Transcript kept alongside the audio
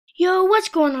Yo, what's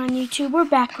going on YouTube? We're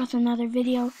back with another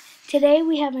video. Today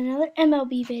we have another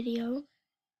MLB video.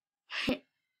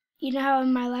 You know how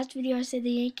in my last video I said the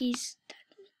Yankees,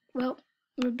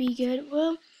 would be good?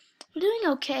 Well, we're doing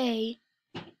okay.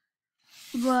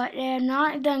 But they have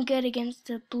not done good against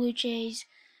the Blue Jays,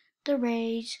 the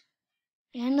Rays,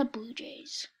 and the Blue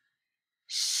Jays.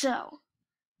 So,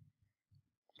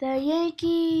 the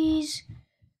Yankees,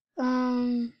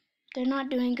 they're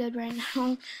not doing good right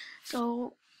now.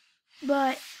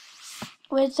 But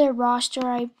with their roster,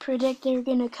 I predict they're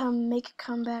gonna make a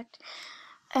comeback,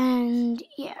 and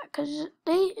yeah, because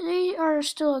they are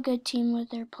still a good team with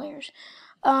their players.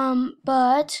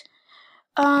 But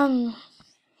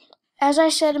as I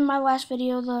said in my last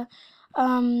video, the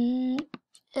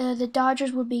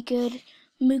Dodgers would be good,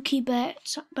 Mookie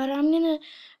Betts, but I'm gonna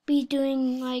be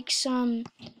doing like some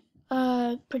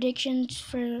predictions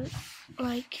for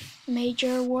like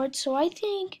major awards. So I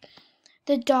think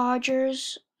the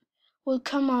Dodgers will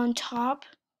come on top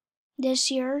this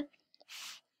year,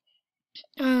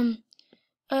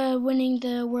 winning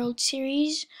the World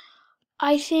Series.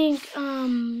 I think,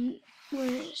 where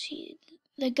is he?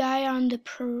 The guy on the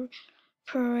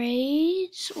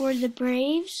Parades, or the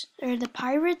Braves, or the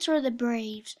Pirates, or the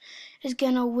Braves, is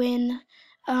gonna win,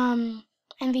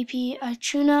 MVP.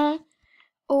 Acuna,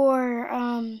 or,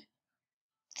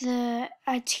 the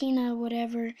Atina,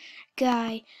 whatever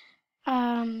guy.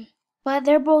 But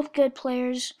they're both good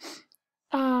players.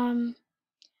 But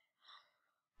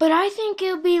I think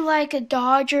it'll be like a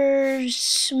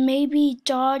maybe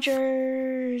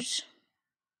Dodgers.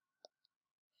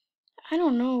 I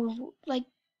don't know. Like,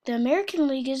 the American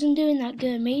League isn't doing that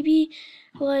good. Maybe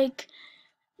like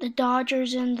the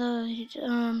Dodgers and the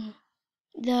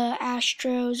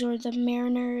Astros, or the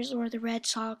Mariners, or the Red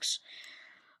Sox.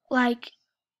 But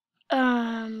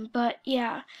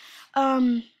yeah.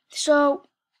 So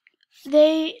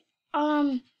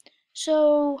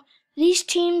these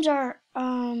teams are,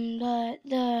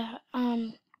 the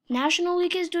National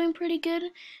League is doing pretty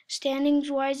good standings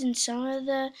wise in some of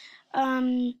the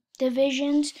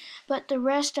divisions, but the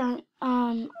rest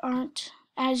aren't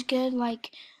as good.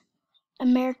 Like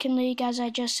American League, as I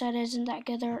just said, isn't that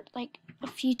good. There are like a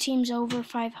few teams over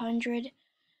 500.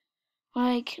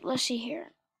 Like, let's see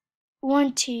here.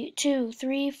 1, 2,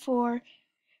 3, 4,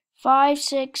 5,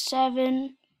 6,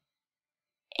 7,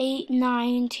 8,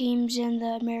 9 teams in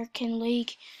the American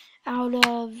League out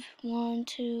of 1,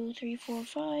 2, 3, 4,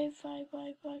 5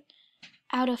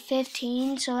 out of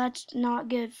 15, so that's not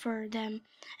good for them.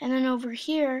 And then over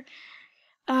here,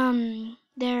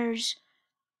 there's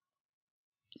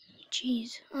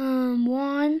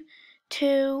 1,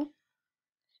 2,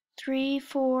 3,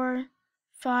 4,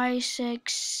 5,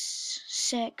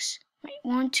 6. Wait,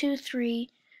 1, 2, 3,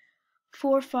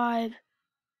 4, 5,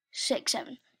 6,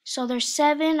 7. So there's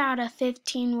 7 out of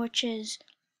 15, which is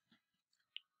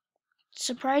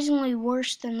surprisingly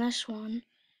worse than this one.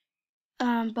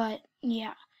 But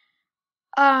yeah.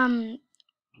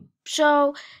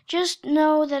 So just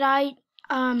know that I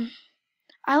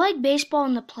like baseball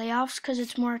in the playoffs because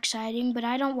it's more exciting, but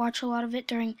I don't watch a lot of it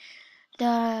during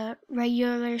the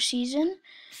regular season.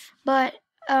 But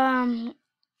a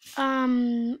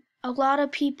lot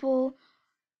of people,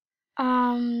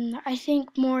 I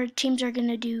think more teams are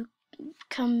gonna do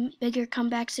bigger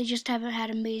comebacks. They just haven't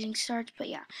had amazing starts. But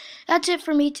yeah, that's it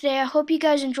for me today. I hope you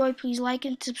guys enjoyed. Please like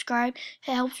and subscribe.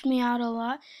 It helps me out a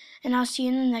lot, and I'll see you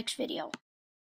in the next video.